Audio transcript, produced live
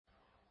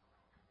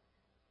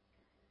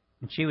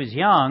When she was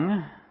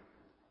young,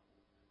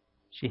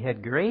 she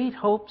had great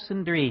hopes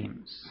and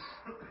dreams.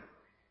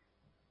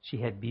 She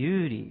had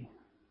beauty.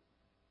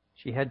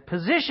 She had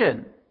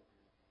position.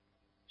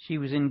 She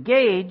was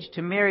engaged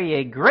to marry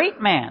a great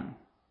man,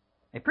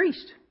 a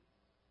priest,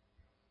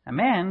 a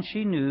man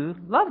she knew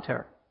loved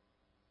her.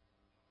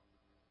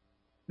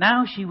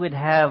 Now she would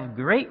have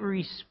great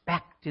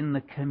respect in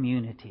the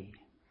community,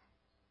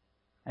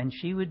 and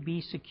she would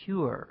be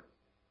secure.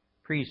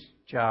 Priest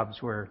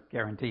jobs were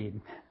guaranteed.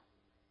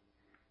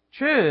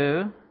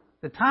 True,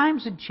 the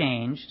times had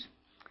changed,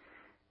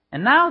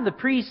 and now the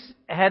priests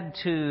had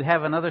to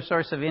have another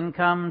source of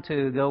income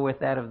to go with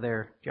that of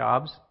their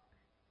jobs.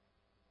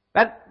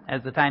 But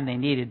as the time they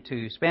needed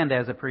to spend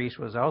as a priest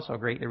was also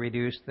greatly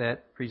reduced,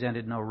 that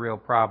presented no real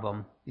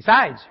problem.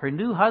 Besides, her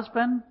new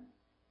husband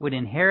would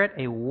inherit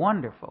a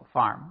wonderful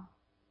farm.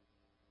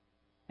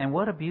 And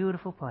what a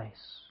beautiful place.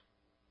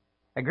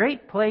 A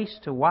great place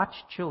to watch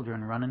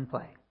children run and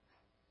play.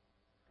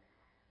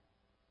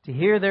 To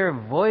hear their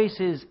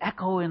voices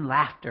echo in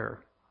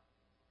laughter.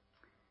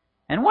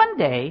 And one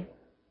day,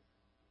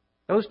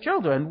 those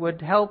children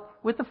would help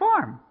with the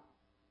farm.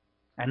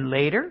 And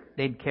later,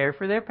 they'd care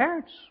for their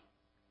parents,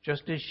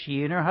 just as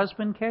she and her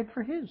husband cared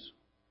for his.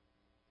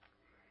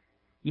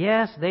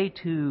 Yes, they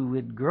too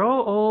would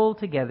grow old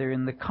together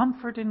in the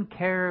comfort and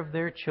care of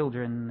their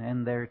children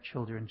and their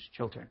children's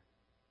children.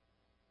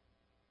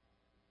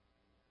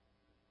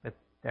 But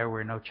there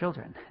were no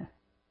children.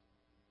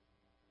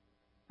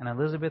 And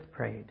Elizabeth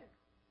prayed.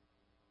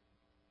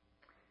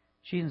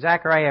 She and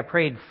Zechariah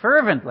prayed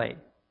fervently.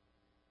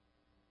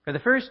 For the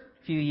first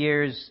few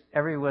years,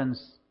 everyone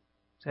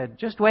said,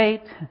 just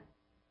wait,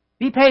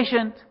 be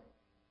patient.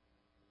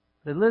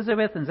 But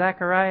Elizabeth and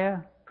Zechariah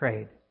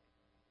prayed.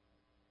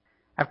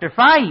 After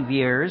 5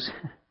 years,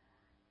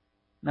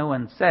 no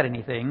one said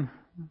anything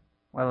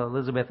while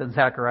Elizabeth and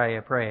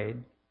Zechariah prayed.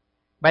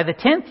 By the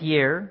 10th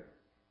year,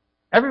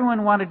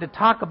 everyone wanted to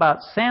talk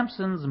about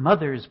Samson's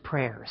mother's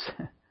prayers.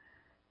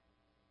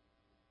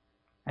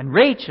 And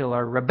Rachel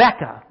or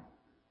Rebecca,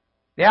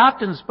 they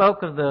often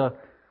spoke of the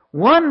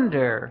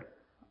wonder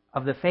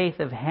of the faith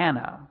of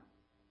Hannah.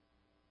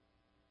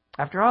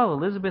 After all,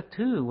 Elizabeth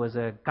too was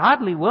a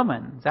godly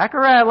woman.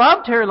 Zechariah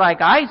loved her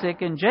like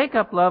Isaac, and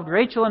Jacob loved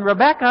Rachel and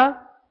Rebecca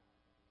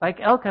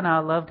like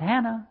Elkanah loved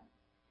Hannah.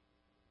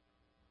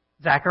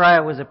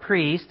 Zechariah was a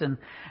priest, and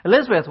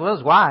Elizabeth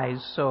was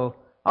wise, so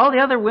all the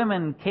other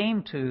women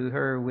came to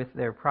her with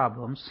their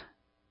problems.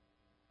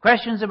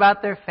 Questions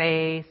about their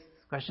faith,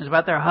 questions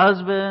about their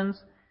husbands,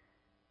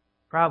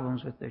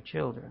 problems with their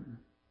children.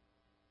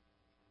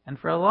 And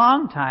for a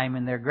long time,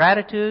 in their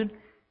gratitude,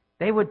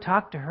 they would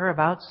talk to her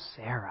about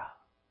Sarah.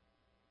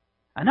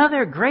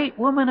 Another great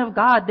woman of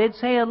God. They'd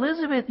say,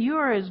 Elizabeth, you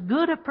are as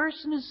good a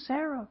person as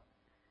Sarah.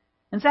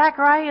 And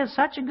Zechariah is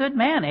such a good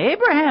man.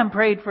 Abraham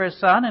prayed for a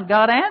son, and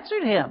God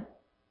answered him.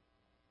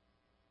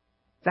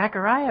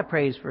 Zechariah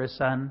prays for a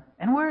son,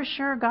 and we're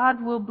sure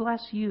God will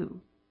bless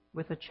you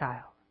with a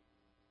child.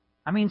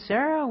 I mean,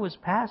 Sarah was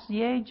past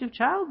the age of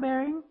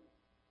childbearing.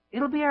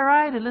 It'll be all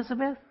right,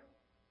 Elizabeth.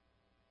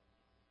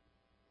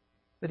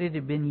 But it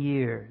had been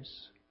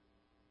years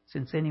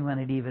since anyone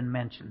had even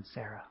mentioned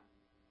Sarah.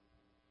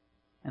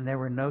 And there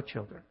were no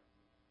children.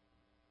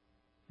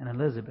 And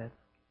Elizabeth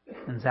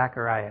and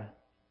Zechariah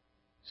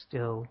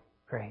still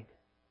prayed.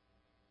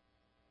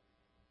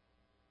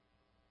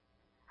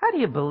 How do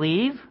you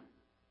believe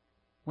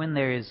when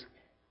there is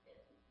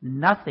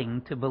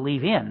nothing to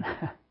believe in?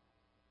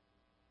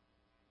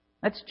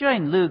 Let's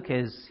join Luke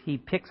as he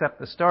picks up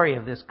the story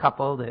of this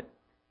couple that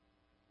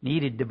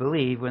needed to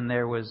believe when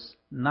there was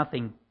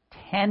nothing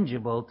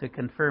tangible to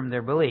confirm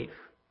their belief.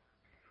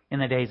 In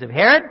the days of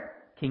Herod,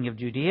 king of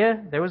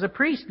Judea, there was a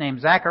priest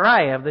named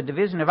Zechariah of the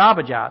division of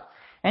Abijah,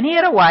 and he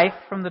had a wife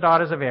from the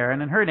daughters of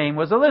Aaron, and her name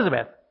was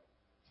Elizabeth.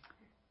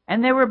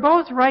 And they were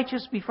both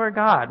righteous before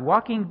God,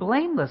 walking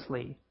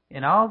blamelessly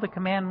in all the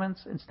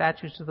commandments and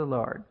statutes of the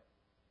Lord.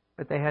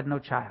 But they had no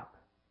child,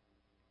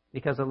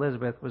 because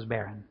Elizabeth was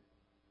barren,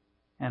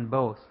 and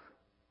both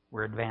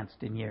were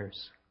advanced in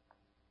years.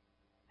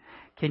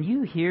 Can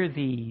you hear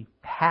the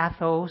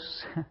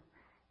pathos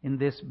in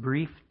this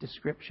brief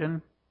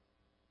description?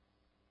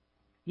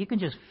 You can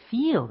just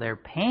feel their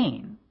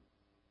pain.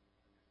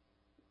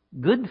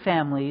 Good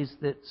families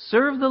that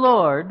serve the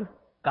Lord,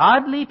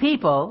 godly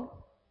people.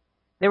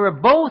 They were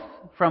both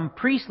from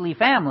priestly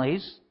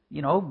families,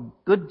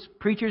 good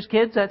preachers'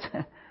 kids.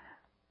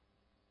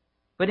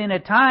 But in a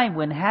time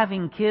when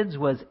having kids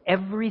was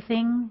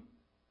everything,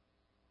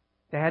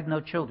 they had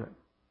no children,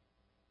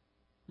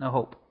 no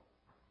hope.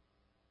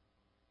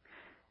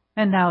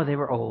 And now they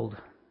were old.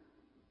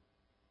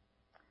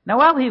 Now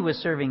while he was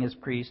serving as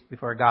priest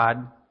before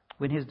God,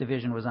 when his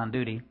division was on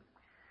duty,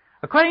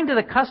 according to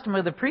the custom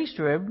of the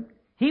priesthood,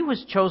 he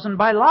was chosen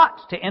by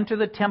lot to enter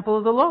the temple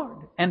of the Lord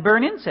and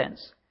burn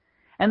incense.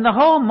 And the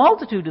whole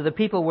multitude of the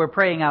people were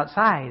praying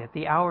outside at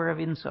the hour of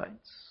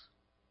incense.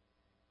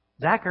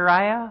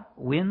 Zechariah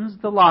wins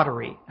the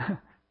lottery.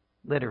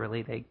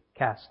 Literally, they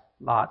cast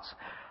lots.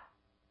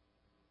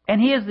 And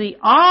he has the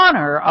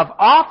honor of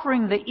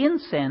offering the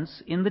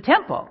incense in the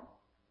temple.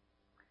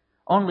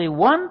 Only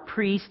one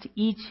priest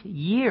each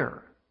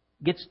year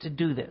gets to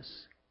do this.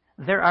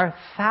 There are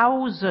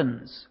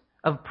thousands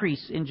of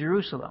priests in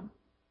Jerusalem,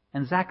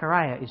 and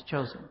Zechariah is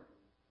chosen.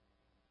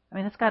 I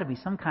mean, that's got to be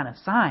some kind of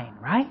sign,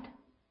 right?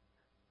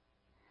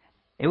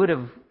 It would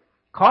have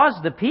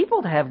caused the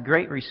people to have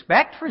great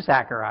respect for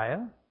Zechariah.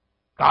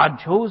 God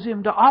chose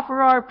him to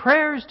offer our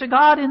prayers to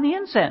God in the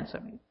incense. I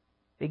mean,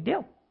 big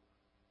deal.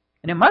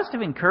 And it must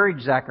have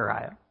encouraged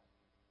Zechariah.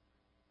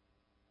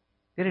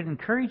 Did it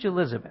encourage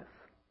Elizabeth?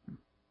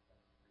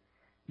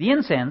 The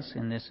incense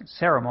in this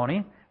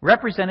ceremony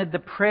represented the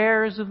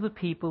prayers of the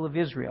people of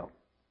Israel.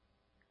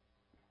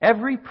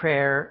 Every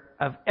prayer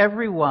of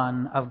every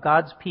one of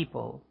God's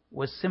people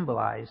was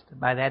symbolized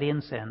by that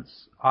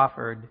incense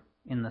offered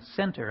in the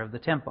center of the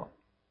temple.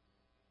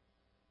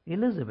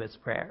 Elizabeth's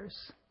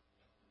prayers,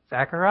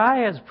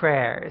 Zechariah's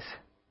prayers.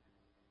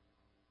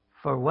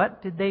 For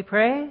what did they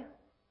pray?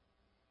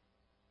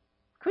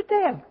 Could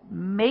they have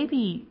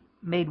maybe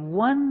made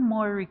one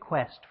more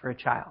request for a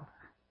child?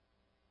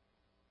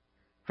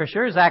 For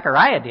sure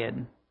Zechariah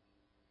did.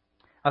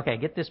 Okay,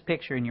 get this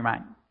picture in your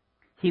mind.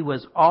 He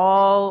was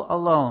all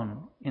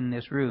alone in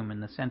this room in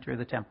the center of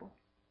the temple,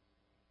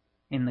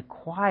 in the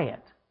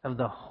quiet of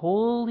the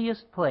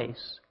holiest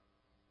place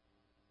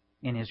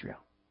in Israel.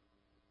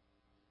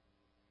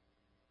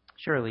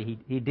 Surely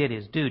he did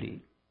his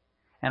duty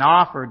and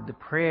offered the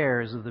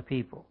prayers of the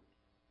people.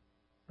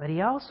 But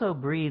he also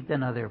breathed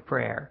another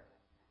prayer.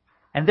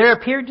 And there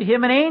appeared to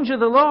him an angel of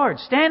the Lord,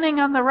 standing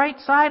on the right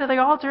side of the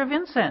altar of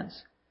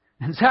incense.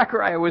 And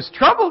Zechariah was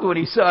troubled when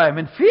he saw him,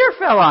 and fear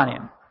fell on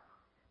him.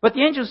 But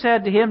the angel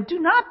said to him, "Do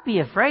not be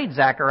afraid,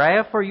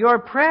 Zechariah, for your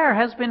prayer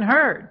has been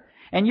heard.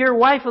 And your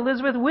wife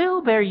Elizabeth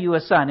will bear you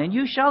a son, and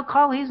you shall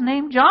call his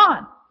name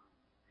John.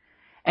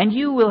 And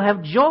you will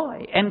have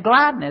joy and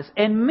gladness,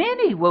 and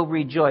many will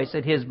rejoice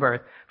at his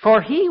birth.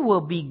 For he will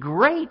be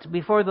great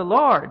before the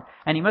Lord,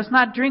 and he must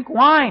not drink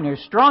wine or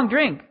strong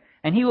drink.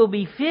 And he will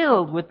be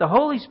filled with the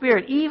Holy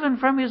Spirit, even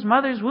from his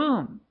mother's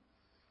womb.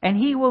 And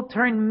he will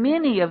turn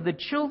many of the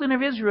children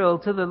of Israel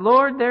to the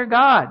Lord their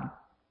God.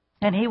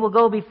 And he will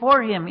go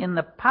before him in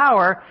the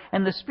power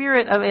and the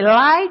spirit of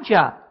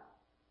Elijah,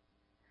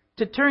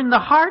 to turn the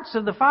hearts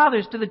of the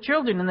fathers to the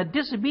children and the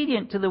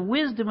disobedient to the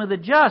wisdom of the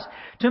just,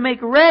 to make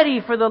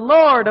ready for the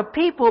Lord a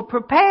people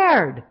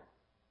prepared."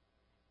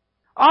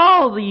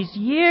 All these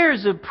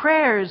years of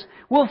prayers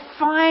will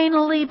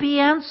finally be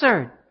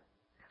answered,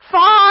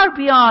 far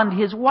beyond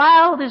his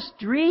wildest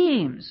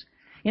dreams.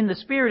 In the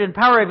spirit and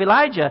power of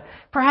Elijah,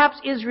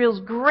 perhaps Israel's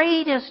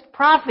greatest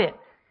prophet,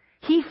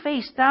 he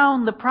faced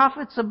down the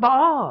prophets of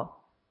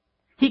Baal.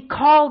 He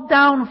called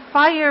down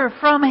fire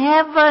from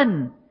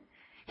heaven.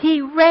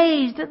 He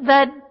raised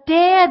the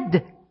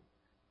dead.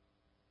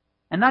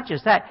 And not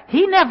just that,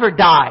 he never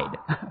died.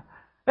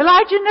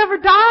 Elijah never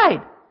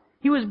died.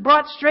 He was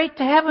brought straight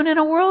to heaven in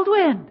a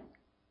whirlwind.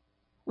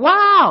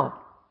 Wow!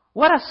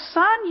 What a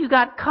son you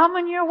got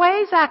coming your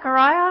way,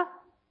 Zechariah.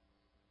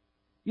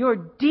 Your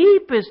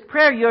deepest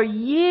prayer, your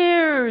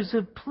years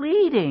of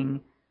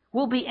pleading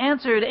will be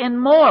answered, and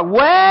more,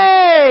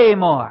 way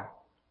more.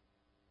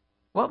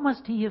 What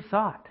must he have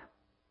thought?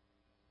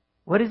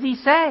 What does he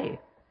say?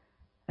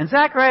 And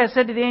Zechariah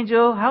said to the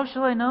angel, "How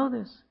shall I know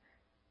this?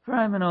 For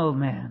I'm an old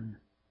man,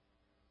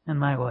 and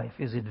my wife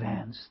is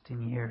advanced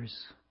in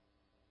years."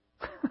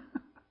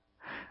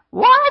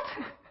 What?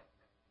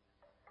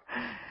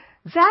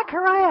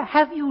 Zechariah,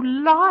 have you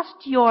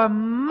lost your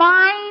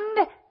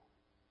mind?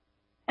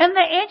 And the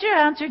angel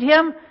answered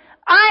him,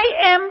 "I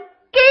am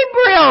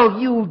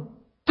Gabriel, you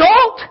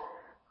dolt."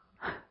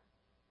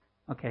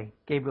 Okay,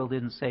 Gabriel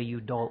didn't say you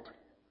dolt.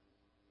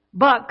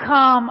 But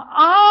come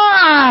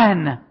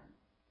on!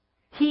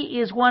 He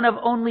is one of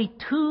only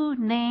 2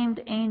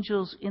 named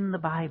angels in the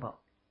Bible.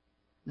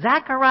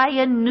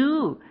 Zechariah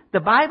knew. The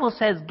Bible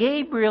says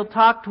Gabriel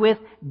talked with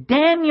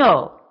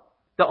Daniel,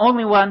 the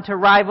only one to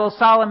rival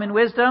Solomon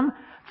wisdom,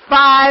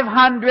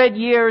 500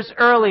 years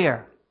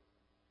earlier.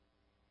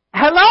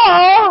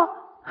 Hello?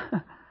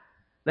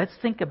 Let's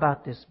think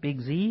about this,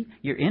 Big Z.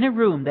 You're in a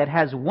room that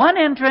has one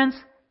entrance.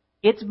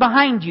 It's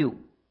behind you.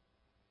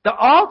 The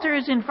altar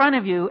is in front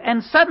of you,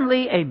 and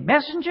suddenly a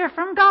messenger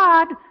from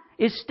God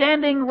is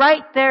standing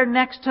right there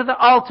next to the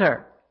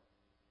altar.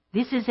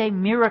 This is a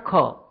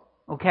miracle,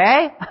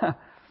 okay?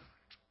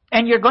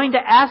 And you're going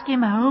to ask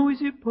him, "How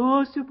is it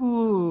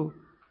possible?"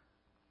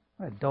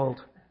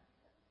 Adult.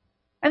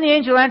 And the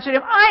angel answered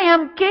him, "I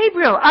am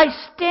Gabriel. I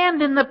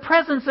stand in the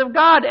presence of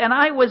God, and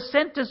I was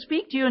sent to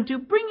speak to you and to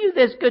bring you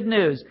this good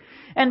news.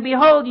 And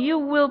behold, you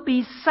will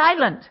be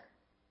silent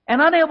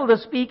and unable to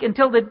speak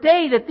until the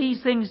day that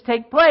these things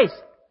take place,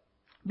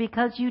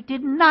 because you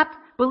did not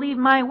believe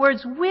my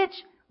words,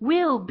 which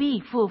will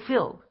be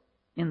fulfilled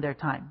in their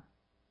time."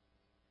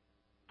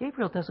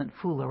 Gabriel doesn't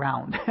fool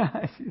around.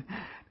 I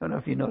don't know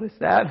if you noticed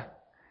that.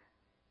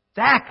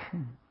 Zach,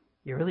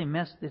 you really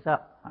messed this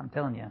up, I'm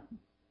telling you.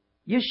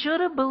 You should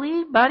have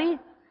believed, buddy.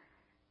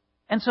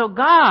 And so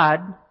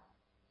God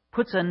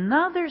puts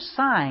another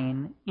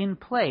sign in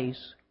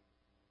place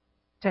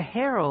to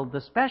herald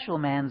the special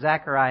man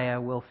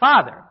Zechariah will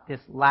father,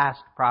 this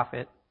last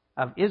prophet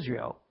of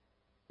Israel,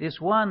 this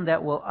one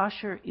that will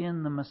usher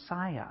in the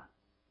Messiah,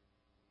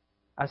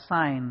 a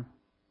sign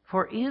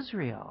for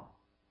Israel,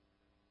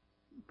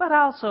 but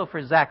also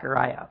for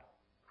Zechariah,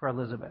 for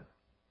Elizabeth.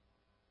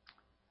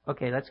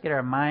 Okay, let's get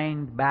our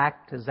mind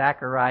back to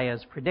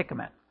Zechariah's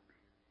predicament.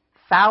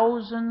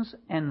 Thousands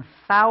and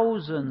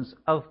thousands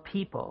of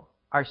people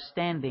are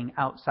standing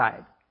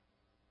outside.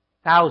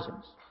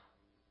 Thousands.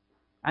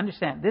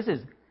 Understand, this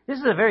is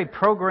a very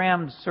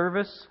programmed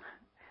service,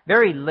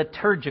 very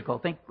liturgical.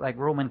 Think like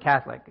Roman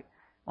Catholic,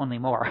 only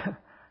more.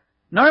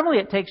 Normally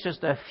it takes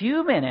just a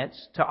few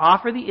minutes to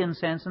offer the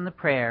incense and the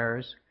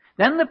prayers.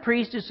 Then the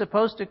priest is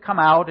supposed to come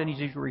out and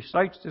he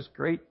recites this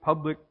great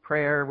public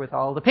prayer with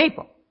all the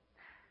people.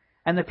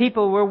 And the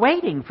people were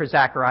waiting for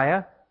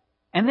Zechariah,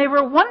 and they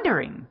were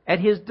wondering at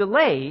his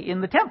delay in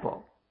the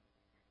temple.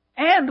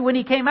 And when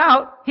he came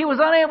out, he was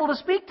unable to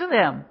speak to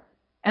them.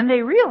 And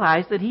they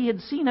realized that he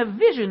had seen a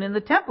vision in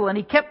the temple, and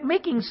he kept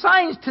making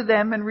signs to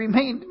them and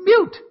remained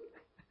mute.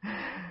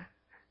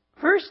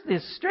 First,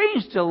 this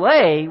strange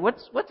delay.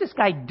 What's this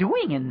guy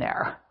doing in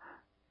there?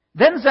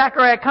 Then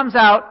Zechariah comes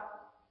out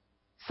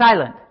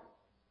silent.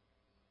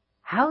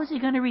 How is he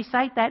going to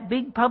recite that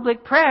big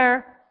public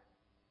prayer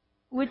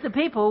with the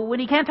people when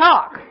he can't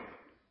talk?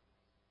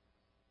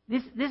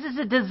 This is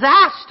a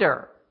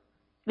disaster.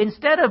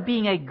 Instead of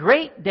being a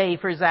great day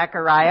for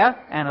Zechariah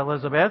and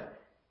Elizabeth,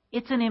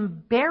 it's an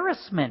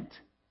embarrassment,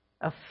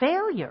 a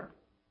failure.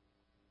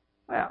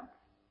 Well,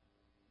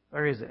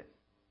 or is it?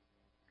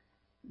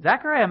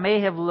 Zechariah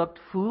may have looked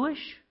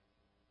foolish,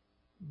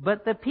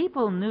 but the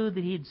people knew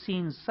that he'd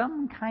seen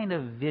some kind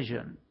of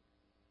vision.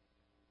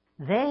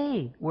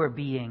 They were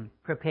being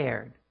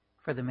prepared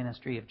for the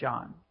ministry of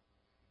John.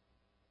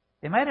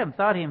 They might have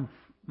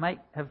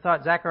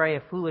thought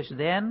Zechariah foolish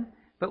then,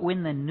 but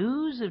when the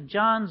news of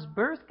John's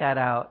birth got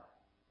out,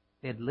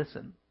 they'd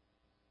listen.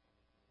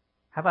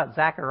 How about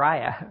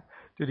Zechariah?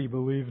 Did he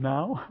believe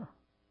now?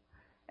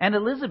 And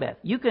Elizabeth,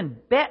 you can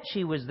bet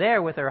she was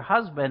there with her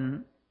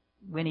husband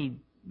when he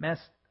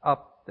messed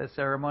up the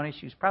ceremony.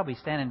 She was probably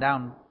standing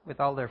down with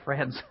all their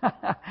friends.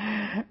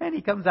 And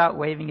he comes out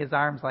waving his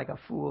arms like a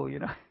fool,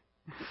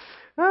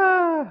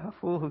 a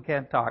fool who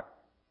can't talk.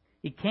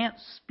 He can't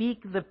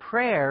speak the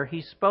prayer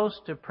he's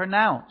supposed to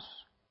pronounce.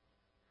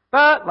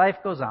 But life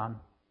goes on.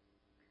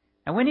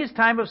 And when his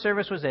time of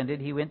service was ended,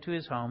 he went to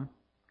his home.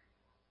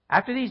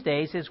 After these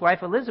days, his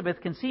wife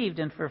Elizabeth conceived,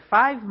 and for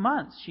 5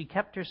 months she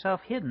kept herself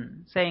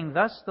hidden, saying,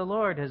 "Thus the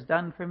Lord has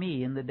done for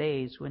me in the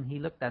days when he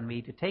looked on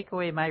me to take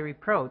away my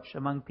reproach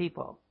among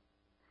people."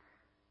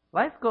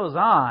 Life goes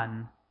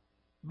on,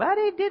 but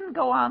it didn't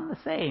go on the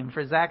same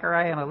for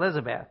Zechariah and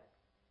Elizabeth.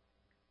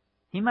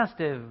 He must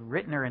have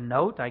written her a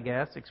note, I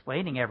guess,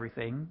 explaining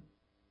everything.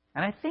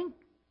 And I think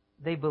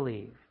they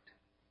believed.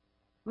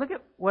 Look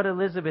at what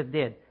Elizabeth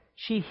did.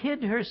 She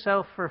hid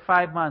herself for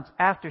 5 months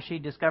after she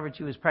discovered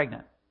she was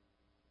pregnant.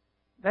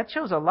 That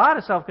shows a lot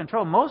of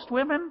self-control. Most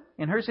women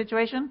in her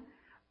situation,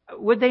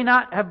 would they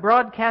not have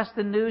broadcast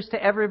the news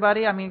to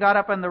everybody? Got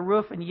up on the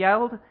roof and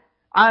yelled,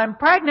 "I'm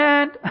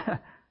pregnant!"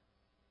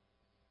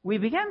 We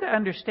began to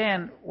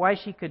understand why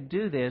she could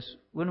do this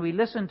when we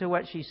listened to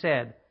what she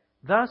said.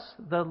 "Thus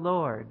the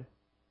Lord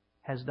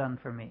has done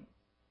for me."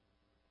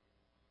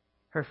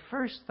 Her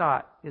first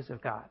thought is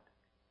of God.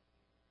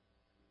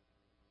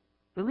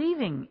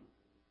 Believing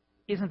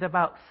isn't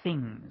about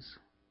things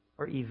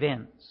or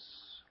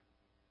events,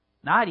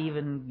 not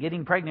even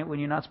getting pregnant when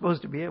you're not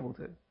supposed to be able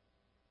to.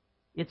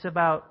 It's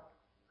about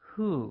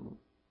who.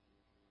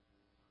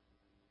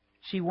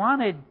 She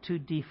wanted to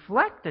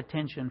deflect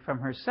attention from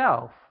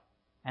herself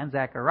and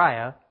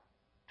Zechariah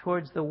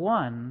towards the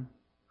one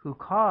who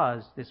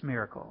caused this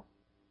miracle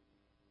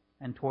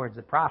and towards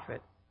the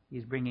prophet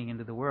he's bringing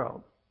into the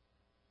world.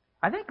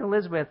 I think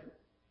Elizabeth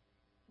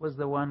was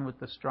the one with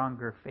the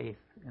stronger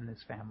faith in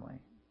this family.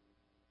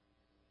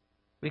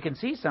 We can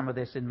see some of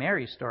this in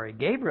Mary's story.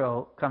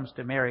 Gabriel comes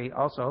to Mary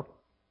also,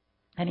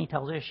 and he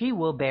tells her she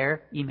will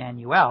bear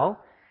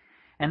Emmanuel.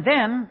 And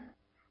then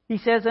he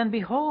says, "And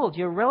behold,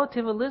 your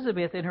relative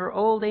Elizabeth in her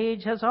old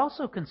age has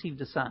also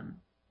conceived a son.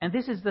 And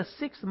this is the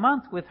 6th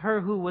month with her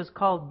who was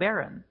called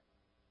barren.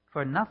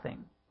 For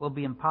nothing will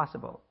be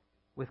impossible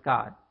with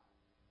God."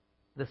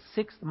 The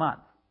 6th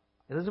month.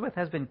 Elizabeth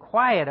has been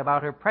quiet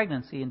about her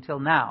pregnancy until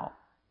now.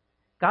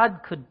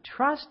 God could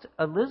trust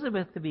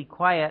Elizabeth to be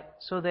quiet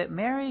so that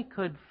Mary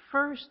could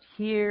first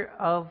hear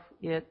of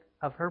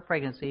her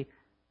pregnancy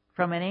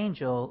from an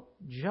angel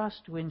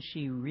just when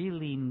she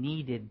really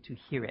needed to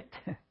hear it.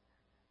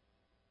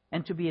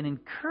 And to be an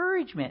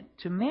encouragement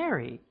to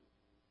Mary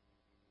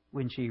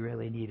when she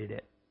really needed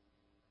it.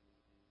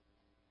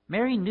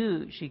 Mary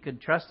knew she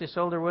could trust this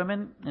older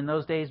woman. In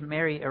those days,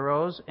 Mary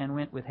arose and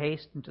went with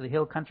haste into the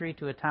hill country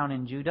to a town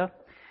in Judah.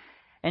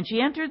 And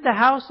she entered the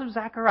house of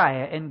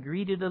Zechariah and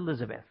greeted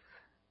Elizabeth.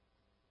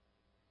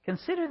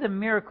 Consider the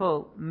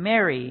miracle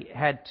Mary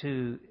had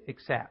to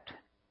accept.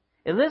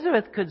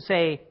 Elizabeth could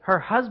say her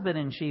husband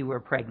and she were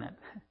pregnant.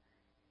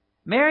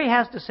 Mary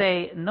has to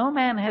say, no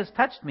man has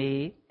touched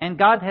me, and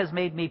God has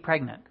made me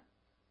pregnant.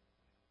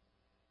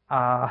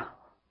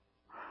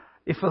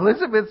 If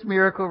Elizabeth's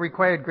miracle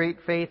required great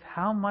faith,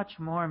 how much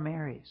more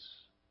Mary's?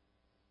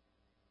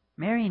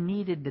 Mary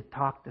needed to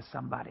talk to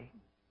somebody.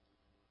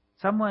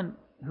 Someone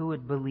who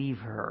would believe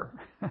her.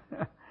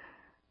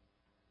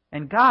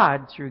 And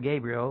God, through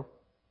Gabriel,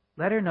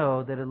 let her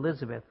know that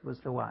Elizabeth was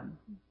the one.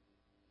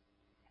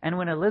 And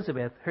when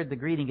Elizabeth heard the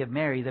greeting of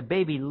Mary, the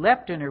baby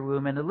leapt in her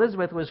womb, and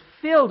Elizabeth was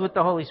filled with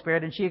the Holy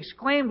Spirit, and she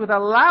exclaimed with a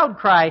loud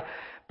cry,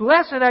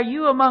 "Blessed are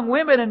you among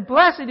women, and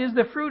blessed is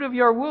the fruit of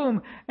your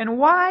womb. And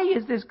why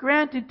is this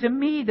granted to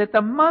me, that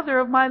the mother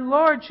of my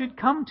Lord should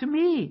come to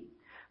me?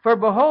 For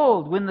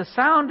behold, when the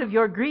sound of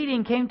your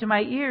greeting came to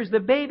my ears, the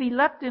baby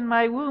leapt in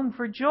my womb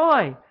for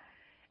joy.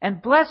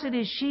 And blessed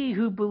is she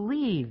who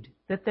believed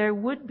that there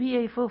would be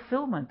a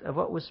fulfillment of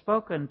what was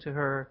spoken to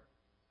her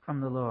from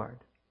the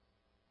Lord."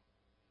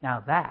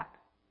 Now that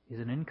is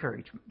an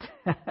encouragement.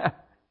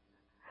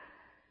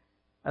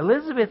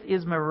 Elizabeth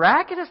is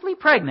miraculously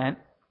pregnant.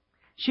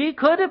 She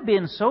could have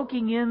been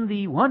soaking in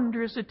the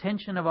wondrous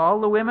attention of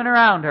all the women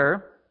around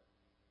her,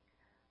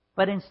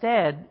 but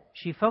instead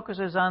she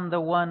focuses on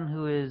the one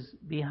who is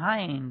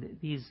behind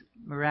these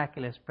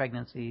miraculous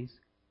pregnancies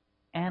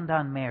and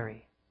on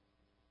Mary.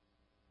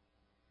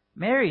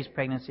 Mary's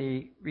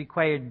pregnancy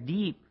required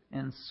deep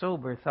and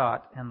sober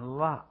thought and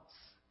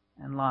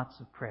lots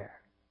of prayer.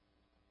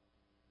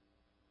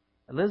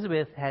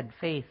 Elizabeth had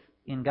faith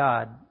in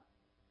God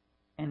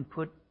and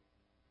put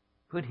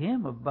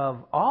Him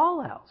above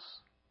all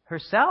else.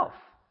 Herself,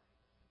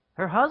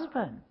 her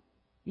husband,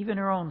 even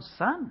her own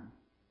son.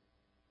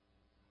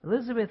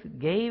 Elizabeth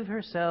gave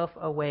herself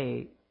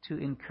away to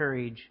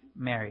encourage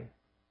Mary.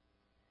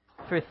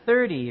 For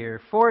 30 or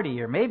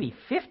 40 or maybe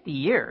 50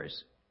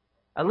 years,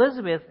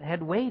 Elizabeth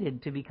had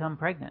waited to become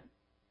pregnant.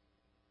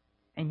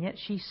 And yet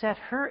she set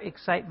her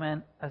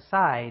excitement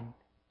aside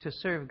to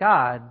serve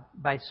God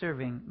by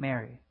serving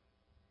Mary.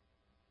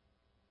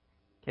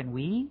 Can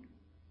we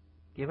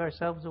give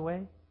ourselves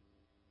away?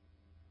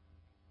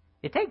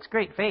 It takes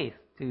great faith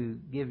to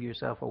give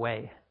yourself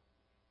away.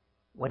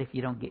 What if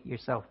you don't get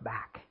yourself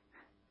back?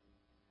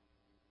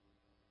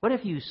 What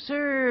if you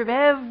serve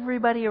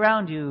everybody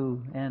around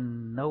you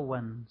and no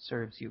one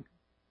serves you?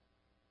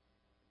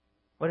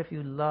 What if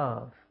you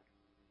love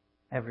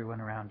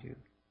everyone around you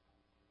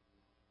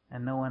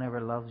and no one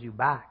ever loves you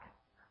back?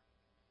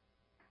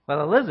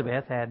 Well,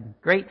 Elizabeth had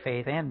great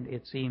faith and,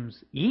 it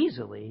seems,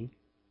 easily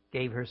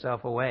gave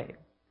herself away.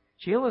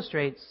 She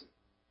illustrates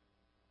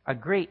a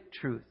great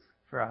truth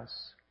for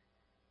us.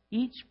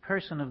 Each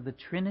person of the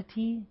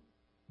Trinity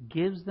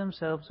gives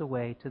themselves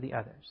away to the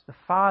others. The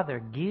Father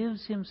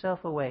gives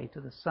Himself away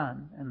to the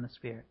Son and the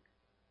Spirit.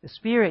 The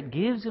Spirit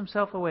gives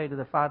Himself away to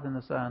the Father and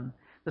the Son.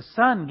 The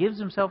Son gives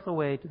Himself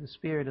away to the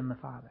Spirit and the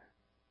Father.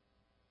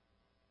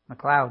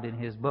 MacLeod, in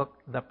his book,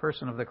 The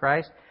Person of the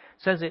Christ,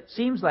 says it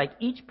seems like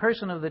each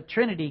person of the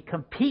Trinity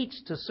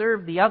competes to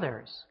serve the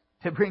others,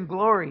 to bring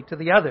glory to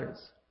the others.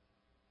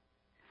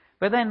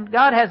 But then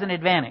God has an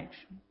advantage.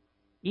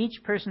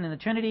 Each person in the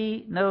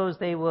Trinity knows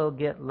they will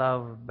get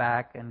love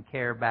back and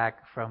care back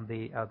from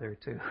the other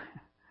two.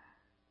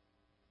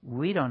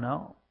 We don't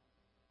know,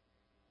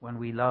 when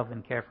we love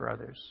and care for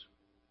others,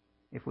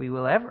 if we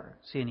will ever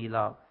see any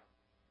love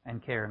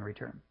and care in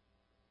return.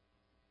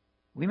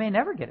 We may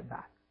never get it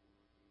back.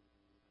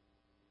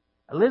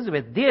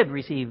 Elizabeth did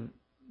receive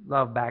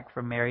love back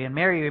from Mary, and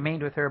Mary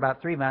remained with her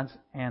about 3 months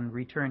and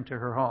returned to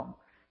her home.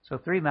 So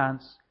 3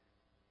 months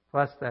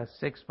plus the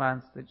 6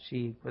 months that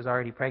she was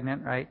already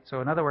pregnant, right? So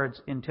in other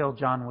words, until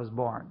John was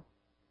born.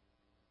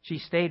 She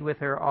stayed with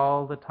her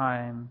all the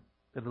time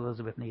that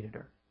Elizabeth needed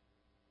her.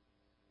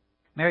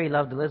 Mary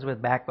loved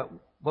Elizabeth back,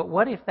 but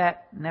what if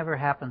that never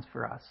happens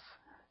for us?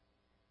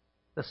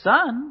 The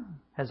Son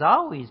has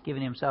always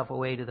given Himself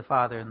away to the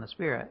Father and the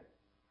Spirit.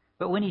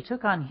 But when He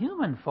took on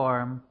human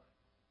form,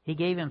 He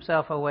gave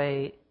Himself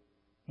away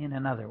in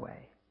another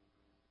way.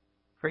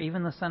 For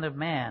even the Son of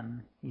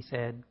Man, He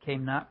said,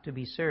 came not to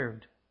be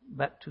served,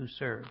 but to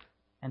serve,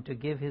 and to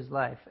give His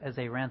life as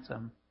a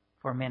ransom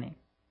for many.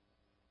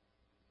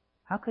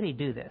 How could He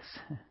do this?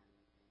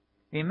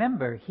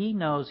 Remember, He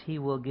knows He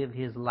will give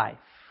His life.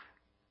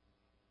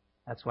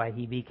 That's why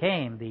He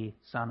became the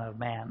Son of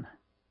Man,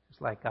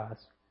 just like us.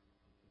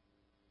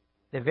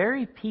 The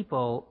very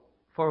people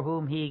for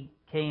whom He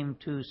came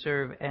to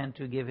serve and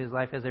to give His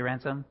life as a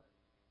ransom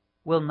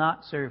will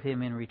not serve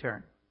Him in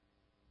return.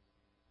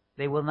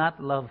 They will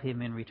not love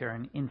Him in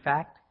return. In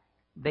fact,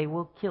 they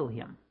will kill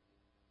Him.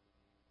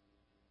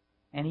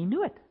 And He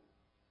knew it.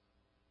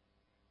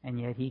 And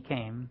yet He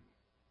came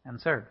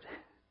and served.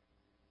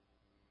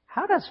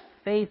 How does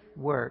faith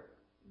work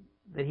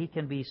that He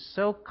can be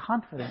so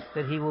confident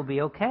that He will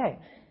be okay?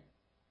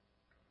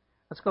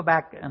 Let's go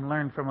back and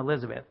learn from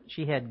Elizabeth.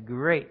 She had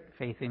great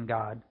faith in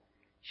God.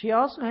 She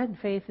also had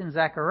faith in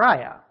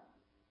Zechariah.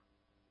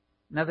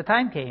 Now the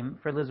time came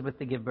for Elizabeth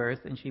to give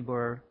birth, and she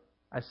bore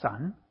a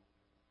son.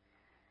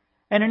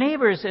 And her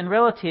neighbors and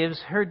relatives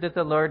heard that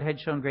the Lord had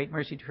shown great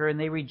mercy to her, and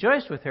they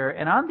rejoiced with her.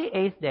 And on the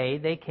 8th day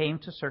they came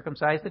to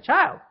circumcise the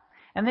child.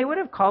 And they would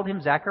have called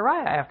him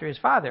Zechariah after his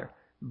father.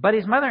 But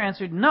his mother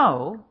answered,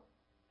 "No,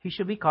 he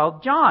shall be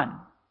called John."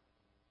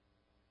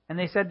 And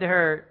they said to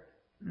her,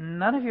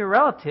 "None of your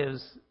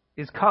relatives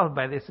is called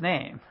by this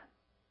name."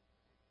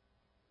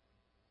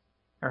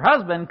 Her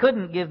husband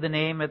couldn't give the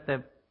name at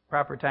the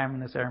proper time in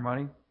the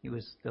ceremony. He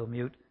was still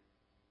mute.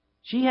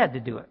 She had to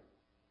do it.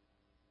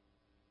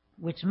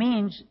 Which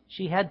means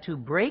she had to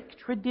break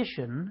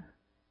tradition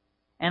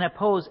and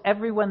oppose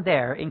everyone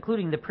there,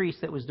 including the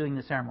priest that was doing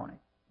the ceremony.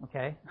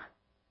 Okay?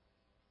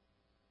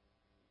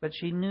 But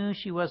she knew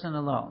she wasn't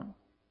alone.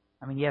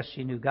 I mean, yes,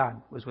 she knew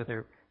God was with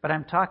her, but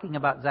I'm talking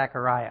about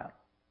Zechariah.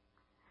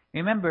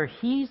 Remember,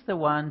 he's the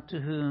one to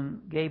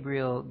whom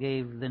Gabriel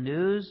gave the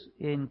news,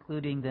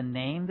 including the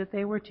name that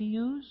they were to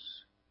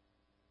use.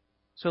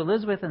 So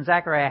Elizabeth and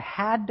Zechariah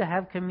had to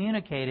have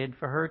communicated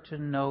for her to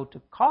know to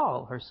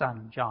call her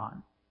son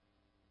John.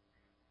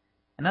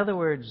 In other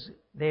words,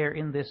 they are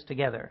in this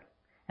together.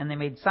 And they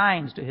made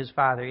signs to his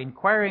father,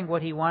 inquiring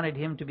what he wanted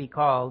him to be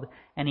called.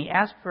 And he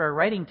asked for a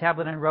writing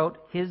tablet and wrote,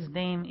 "His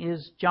name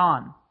is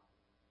John."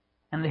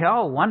 And they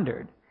all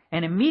wondered.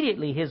 And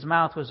immediately his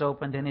mouth was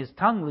opened and his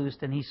tongue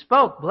loosed, and he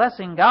spoke,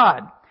 blessing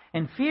God.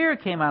 And fear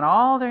came on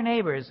all their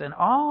neighbors, and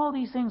all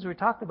these things were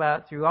talked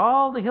about through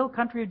all the hill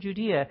country of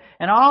Judea.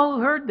 And all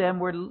who heard them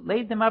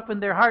laid them up in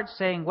their hearts,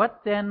 saying,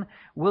 "What then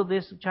will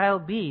this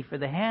child be? For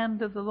the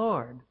hand of the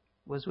Lord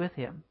was with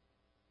him."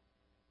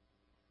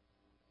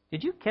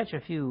 Did you catch a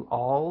few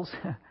alls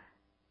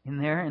in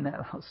there in that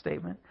little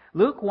statement?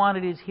 Luke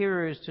wanted his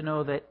hearers to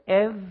know that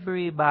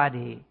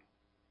everybody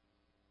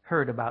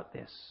heard about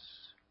this.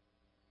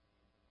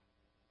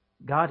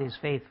 God is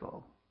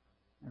faithful.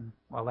 And,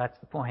 well, that's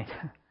the point.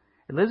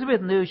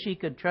 Elizabeth knew she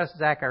could trust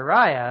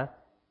Zechariah,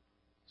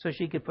 so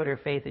she could put her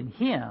faith in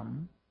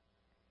him.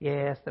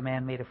 Yes, the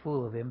man made a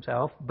fool of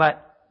himself,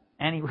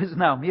 and he was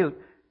now mute.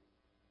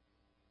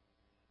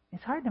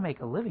 It's hard to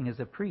make a living as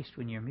a priest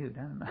when you're mute.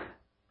 I don't know.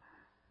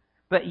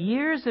 But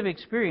years of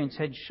experience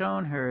had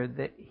shown her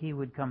that he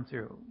would come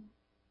through.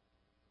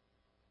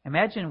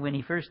 Imagine when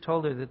he first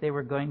told her that they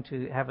were going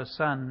to have a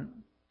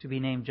son to be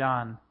named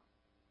John,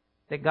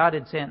 that God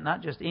had sent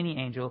not just any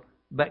angel,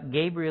 but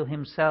Gabriel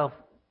himself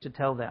to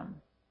tell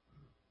them.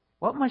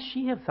 What must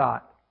she have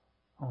thought?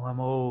 "Oh,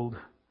 I'm old.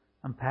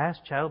 I'm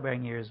past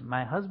childbearing years.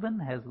 My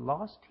husband has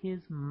lost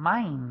his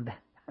mind."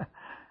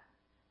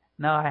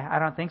 No, I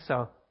don't think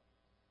so.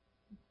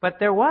 But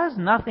there was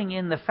nothing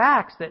in the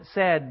facts that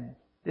said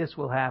this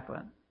will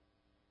happen.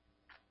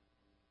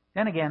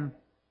 Then again,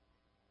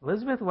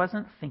 Elizabeth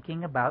wasn't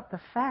thinking about the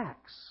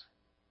facts.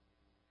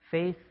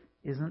 Faith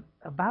isn't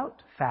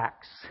about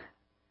facts.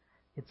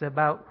 It's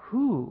about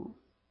who.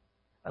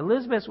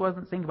 Elizabeth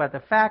wasn't thinking about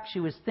the facts. She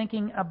was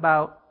thinking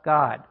about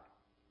God.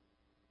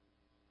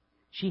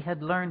 She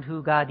had learned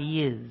who God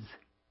is.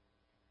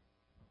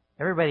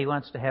 Everybody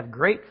wants to have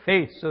great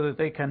faith so that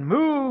they can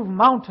move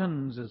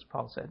mountains, as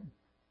Paul said.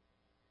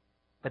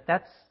 But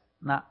that's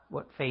not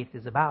what faith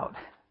is about.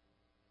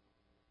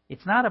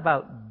 It's not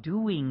about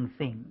doing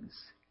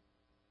things.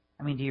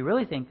 I mean, do you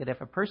really think that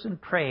if a person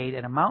prayed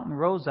and a mountain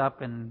rose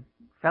up and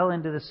fell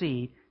into the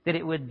sea, that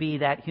it would be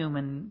that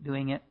human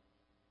doing it?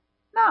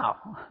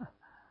 No.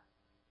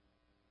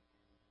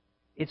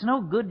 It's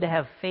no good to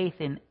have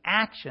faith in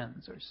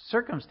actions or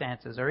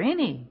circumstances or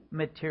any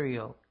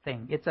material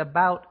thing. It's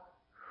about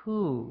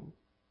who.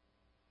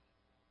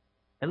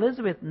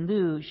 Elizabeth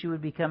knew she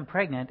would become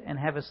pregnant and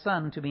have a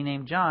son to be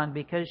named John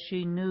because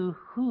she knew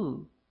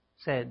who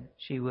said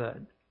she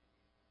would.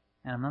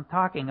 And I'm not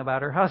talking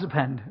about her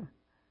husband.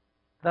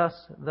 "Thus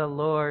the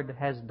Lord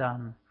has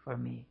done for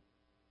me."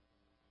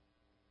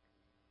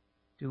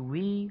 Do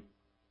we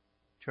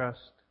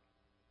trust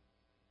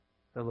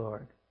the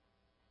Lord?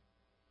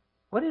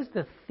 What is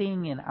the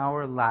thing in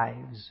our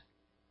lives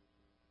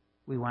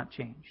we want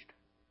changed?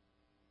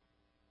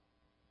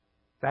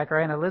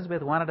 Zechariah and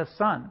Elizabeth wanted a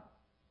son,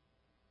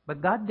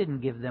 but God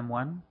didn't give them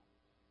one.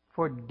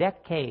 For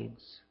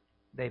decades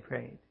they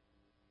prayed.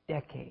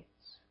 Decades.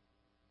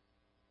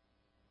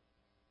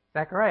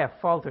 Zechariah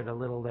faltered a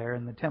little there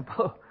in the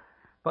temple,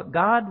 but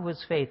God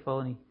was faithful,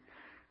 and he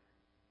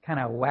kind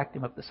of whacked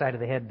him up the side of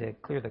the head to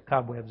clear the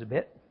cobwebs a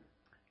bit.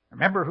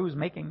 Remember who's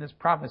making this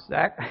promise,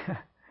 Zach.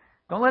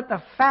 Don't let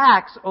the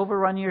facts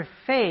overrun your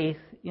faith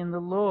in the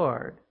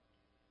Lord.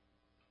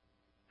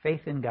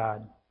 Faith in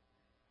God.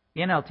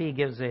 The NLT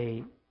gives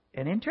an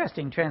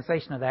interesting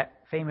translation of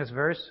that famous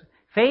verse.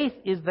 Faith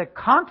is the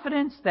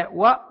confidence that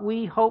what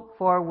we hope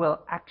for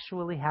will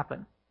actually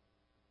happen.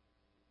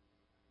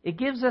 It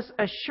gives us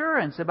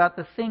assurance about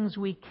the things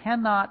we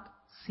cannot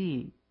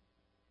see.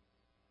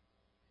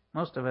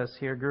 Most of us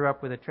here grew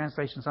up with a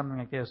translation something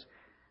like this.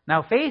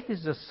 Now, faith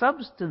is the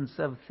substance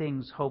of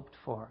things hoped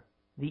for,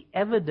 the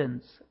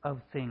evidence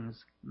of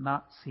things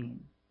not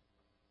seen.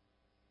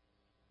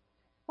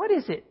 What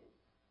is it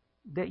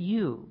that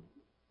you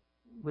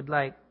would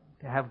like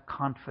to have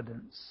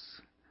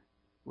confidence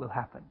will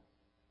happen?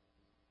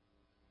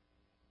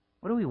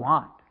 What do we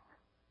want?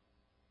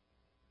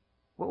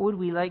 What would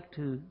we like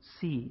to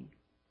see?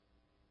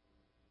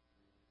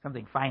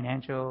 Something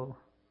financial,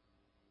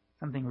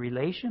 something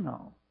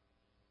relational,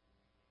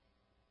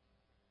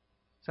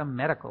 some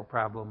medical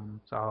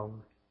problem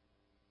solved.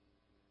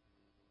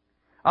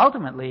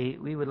 Ultimately,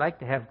 we would like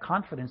to have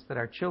confidence that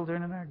our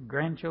children and our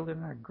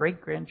grandchildren, our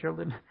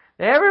great-grandchildren,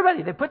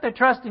 everybody, they put their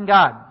trust in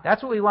God.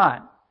 That's what we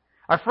want.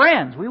 Our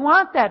friends, we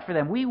want that for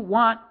them. We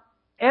want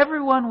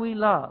everyone we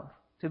love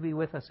to be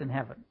with us in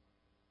heaven.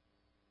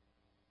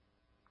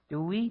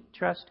 Do we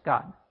trust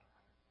God?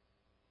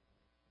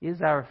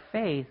 Is our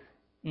faith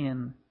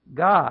in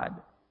God?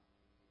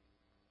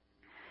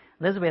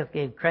 Elizabeth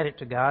gave credit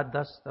to God,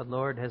 thus the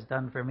Lord has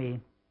done for me.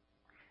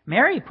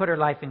 Mary put her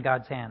life in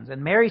God's hands,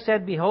 and Mary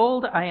said,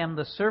 Behold, I am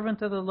the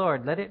servant of the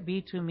Lord. Let it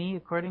be to me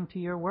according to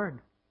your word.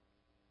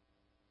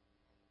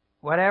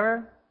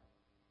 Whatever?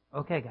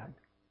 Okay, God.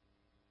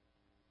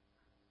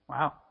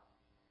 Wow.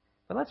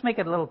 But let's make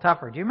it a little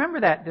tougher. Do you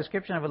remember that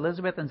description of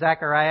Elizabeth and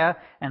Zechariah?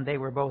 And they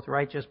were both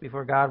righteous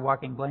before God,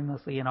 walking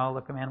blamelessly in all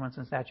the commandments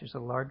and statutes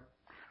of the Lord.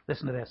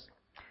 Listen to this.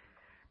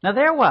 Now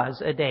there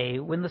was a day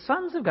when the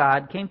sons of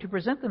God came to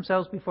present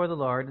themselves before the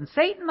Lord, and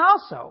Satan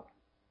also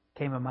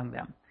came among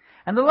them.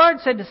 And the Lord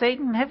said to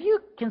Satan, Have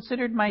you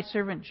considered my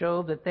servant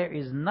Job, that there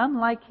is none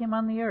like him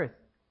on the earth,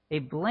 a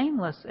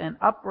blameless and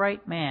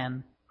upright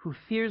man who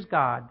fears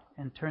God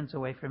and turns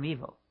away from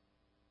evil?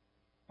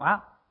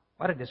 Wow,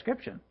 what a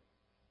description.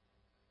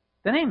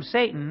 The name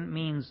Satan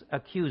means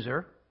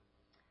accuser.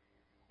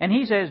 And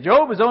he says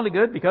Job is only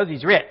good because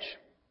he's rich.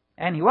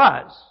 And he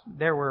was.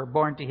 There were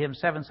born to him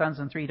 7 sons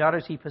and 3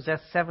 daughters. He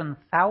possessed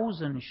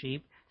 7,000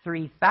 sheep,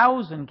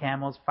 3,000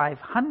 camels,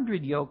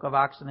 500 yoke of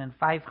oxen, and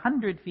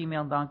 500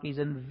 female donkeys,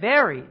 and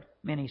very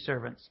many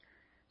servants.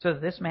 So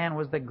that this man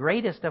was the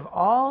greatest of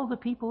all the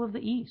people of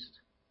the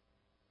East.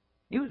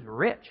 He was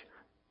rich.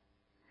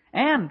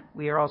 And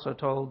we are also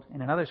told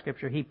in another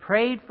scripture, he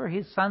prayed for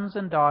his sons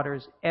and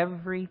daughters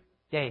every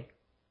day.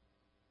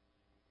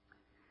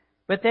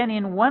 But then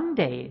in one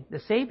day, the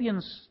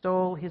Sabeans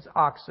stole his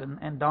oxen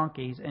and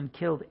donkeys and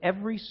killed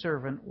every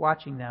servant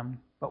watching them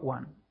but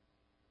one.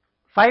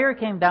 Fire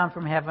came down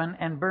from heaven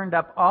and burned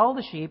up all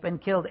the sheep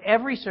and killed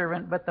every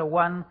servant but the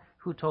one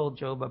who told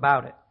Job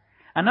about it.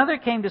 Another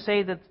came to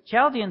say that the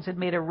Chaldeans had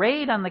made a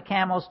raid on the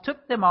camels,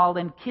 took them all,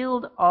 and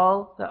killed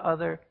all the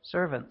other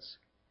servants.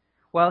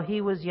 While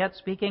he was yet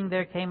speaking,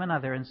 there came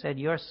another and said,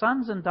 Your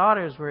sons and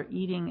daughters were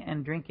eating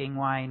and drinking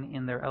wine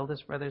in their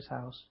eldest brother's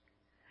house.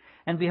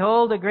 And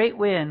behold, a great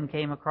wind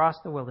came across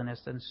the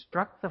wilderness and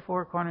struck the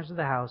 4 corners of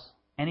the house,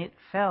 and it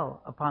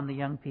fell upon the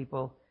young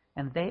people,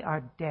 and they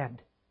are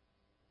dead.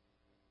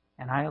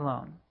 And I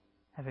alone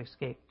have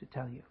escaped to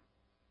tell you.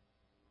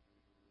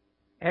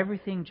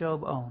 Everything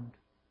Job owned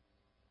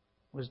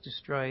was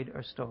destroyed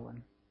or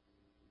stolen.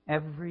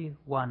 Every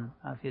one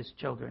of his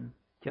children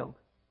killed.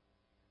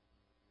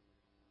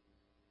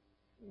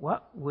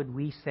 What would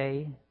we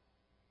say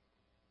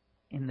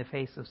in the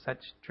face of such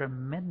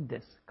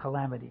tremendous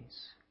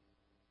calamities?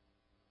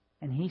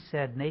 And he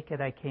said, Naked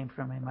I came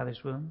from my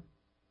mother's womb,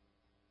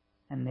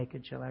 and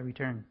naked shall I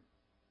return.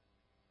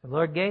 The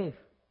Lord gave,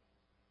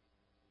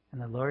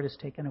 and the Lord has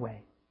taken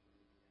away.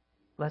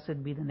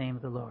 Blessed be the name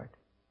of the Lord.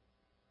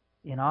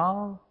 In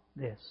all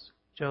this,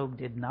 Job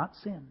did not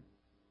sin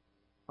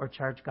or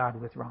charge God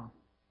with wrong.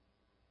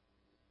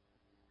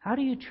 How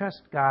do you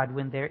trust God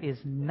when there is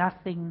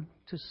nothing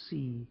to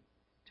see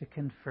to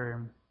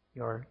confirm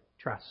your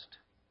trust?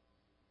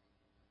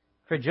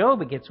 For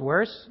Job, it gets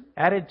worse.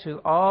 Added to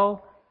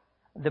all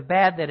the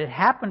bad that had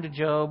happened to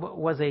Job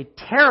was a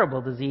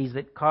terrible disease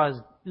that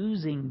caused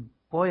oozing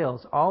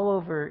boils all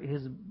over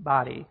his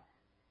body.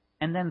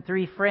 And then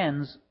 3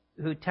 friends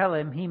who tell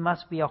him he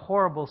must be a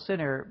horrible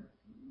sinner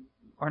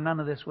or none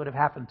of this would have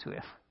happened to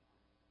him.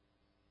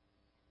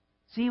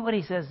 See what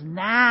he says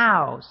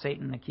now,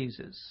 Satan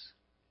accuses.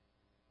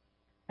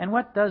 And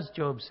what does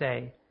Job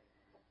say?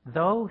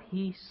 Though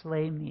he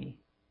slay me,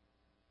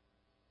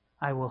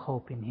 I will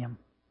hope in him.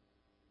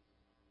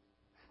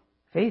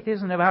 Faith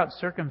isn't about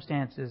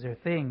circumstances or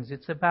things.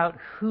 It's about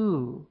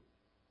who.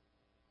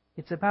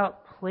 It's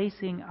about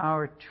placing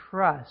our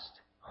trust,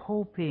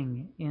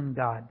 hoping in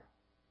God.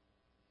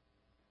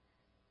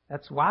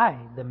 That's why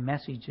the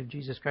message of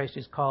Jesus Christ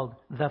is called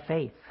the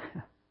faith.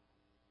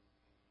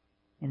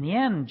 In the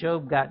end,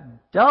 Job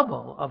got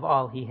double of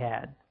all he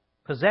had,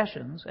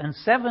 possessions, and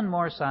 7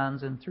 more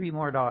sons and 3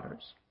 more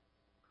daughters.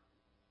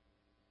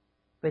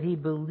 But he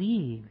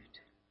believed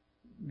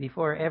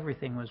before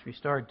everything was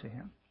restored to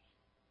him.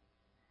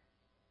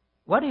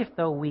 What if,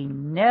 though, we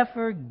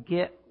never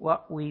get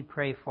what we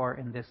pray for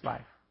in this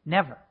life?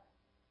 Never.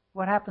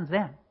 What happens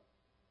then?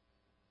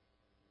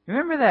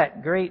 Remember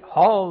that great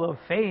hall of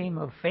fame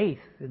of faith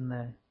in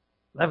the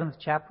 11th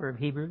chapter of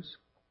Hebrews?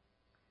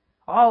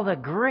 All the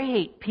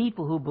great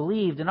people who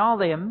believed and all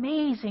the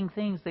amazing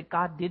things that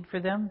God did for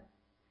them.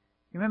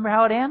 Remember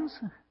how it ends?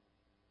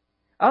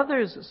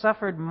 Others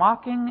suffered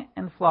mocking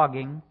and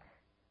flogging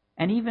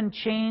and even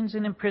chains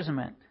and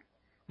imprisonment.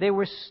 They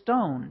were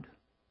stoned.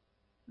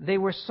 They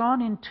were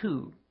sawn in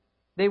 2.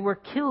 They were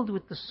killed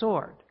with the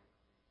sword.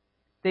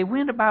 They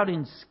went about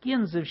in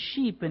skins of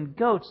sheep and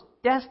goats,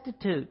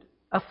 destitute,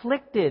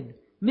 afflicted,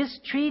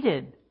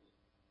 mistreated,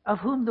 of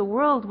whom the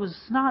world was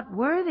not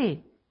worthy,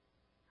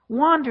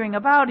 wandering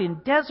about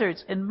in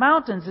deserts and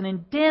mountains and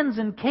in dens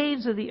and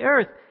caves of the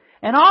earth.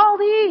 And all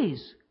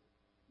these,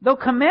 though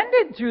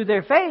commended through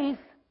their faith,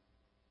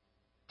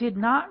 did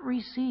not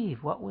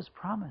receive what was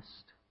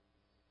promised.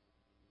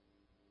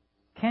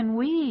 Can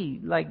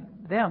we,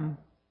 like them,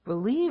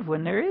 believe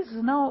when there is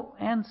no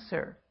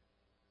answer?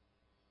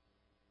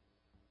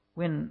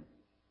 When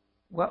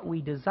what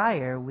we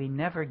desire we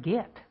never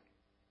get?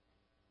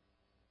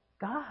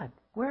 God,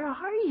 where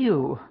are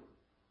you?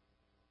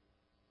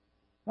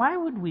 Why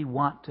would we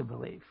want to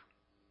believe?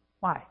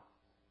 Why?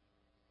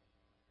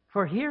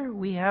 For here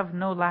we have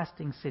no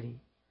lasting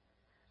city,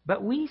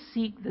 but we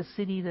seek the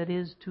city that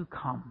is to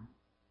come.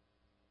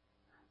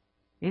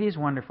 It is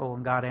wonderful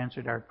when God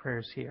answered our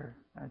prayers here,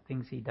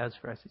 things He does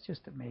for us. It's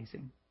just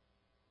amazing.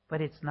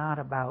 But it's not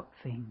about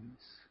things.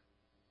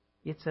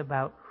 It's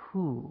about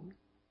who.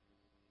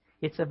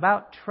 It's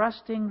about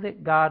trusting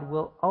that God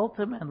will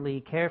ultimately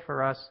care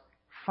for us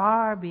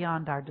far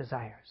beyond our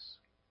desires.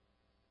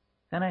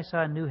 Then I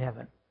saw a new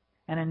heaven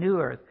and a new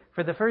earth.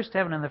 For the first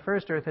heaven and the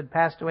first earth had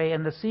passed away,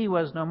 and the sea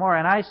was no more.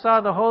 And I saw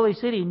the holy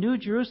city, New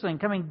Jerusalem,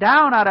 coming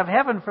down out of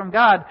heaven from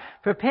God,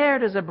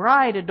 prepared as a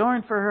bride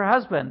adorned for her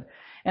husband.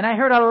 And I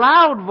heard a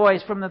loud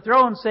voice from the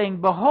throne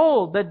saying,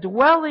 Behold, the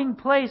dwelling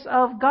place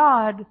of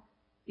God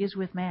is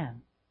with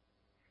man.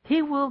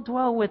 He will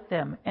dwell with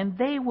them, and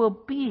they will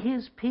be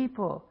His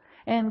people.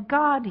 And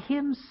God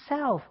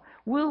Himself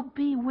will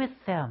be with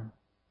them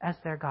as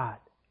their God.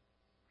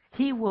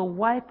 He will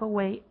wipe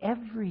away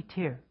every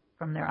tear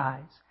from their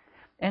eyes.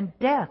 And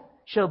death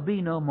shall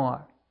be no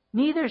more.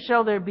 Neither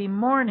shall there be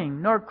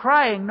mourning, nor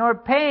crying, nor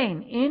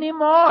pain any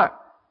more.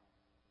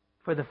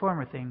 For the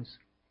former things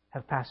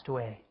have passed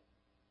away.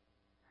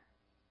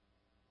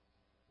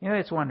 You know,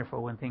 it's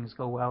wonderful when things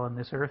go well on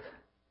this earth.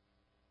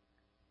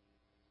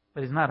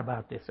 But it's not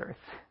about this earth.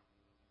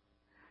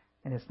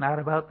 And it's not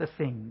about the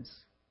things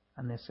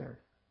on this earth.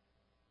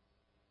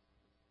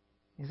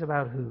 It's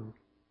about who?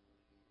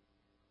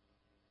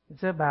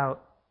 It's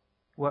about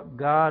what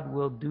God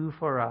will do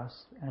for us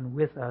and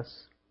with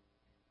us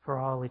for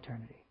all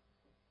eternity.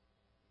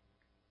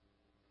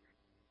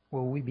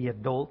 Will we be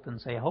adult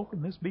and say, how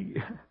can this be?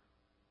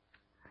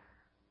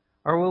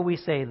 Or will we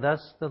say,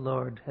 thus the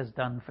Lord has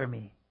done for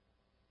me.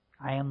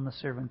 I am the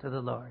servant of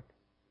the Lord.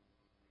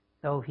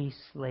 Though He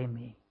slay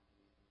me,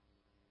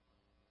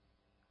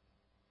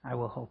 I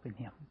will hope in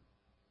Him.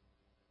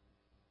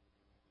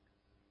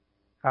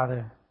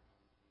 Father,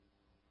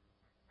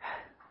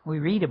 we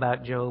read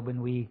about Job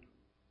and we'd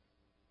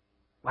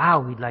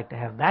like to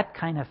have that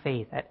kind of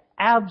faith, that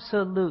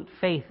absolute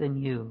faith in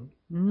You,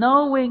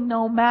 knowing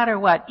no matter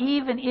what,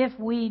 even if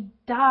we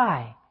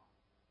die,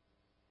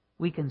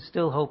 we can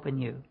still hope in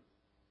You.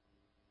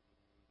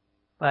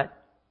 But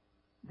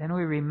then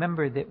we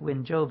remember that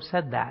when Job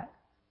said that,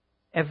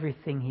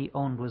 everything he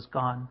owned was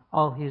gone.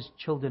 All his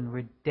children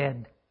were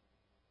dead.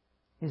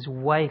 His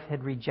wife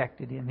had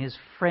rejected him. His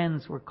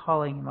friends were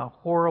calling him a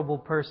horrible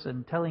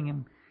person, telling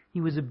him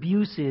he was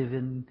abusive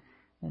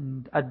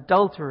and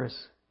adulterous.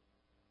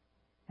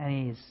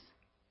 And he's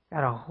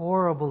got a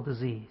horrible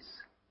disease.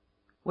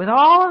 With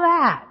all of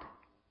that,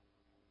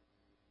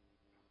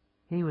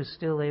 he was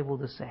still able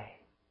to say,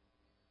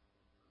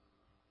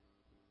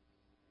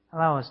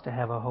 allow us to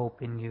have a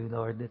hope in You,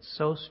 Lord, that's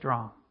so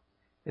strong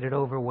that it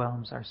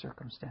overwhelms our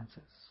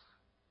circumstances.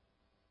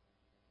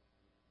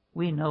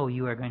 We know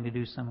You are going to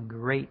do some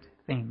great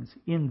things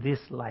in this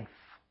life.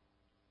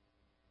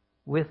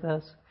 With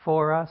us,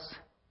 for us,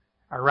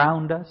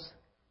 around us.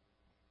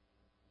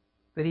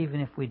 But even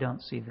if we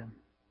don't see them,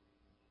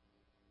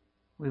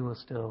 we will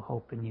still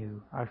hope in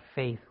You. Our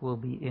faith will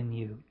be in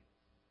You.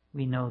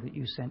 We know that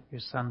You sent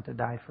Your Son to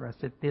die for us,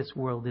 that this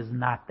world is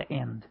not the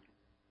end.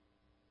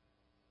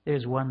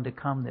 There's one to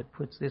come that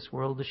puts this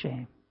world to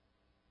shame.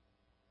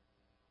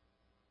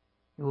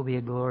 It will be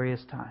a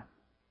glorious time.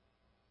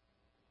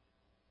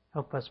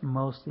 Help us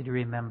mostly to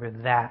remember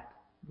that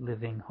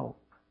living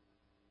hope.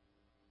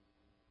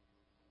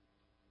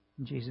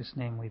 In Jesus'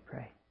 name we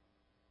pray.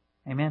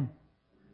 Amen.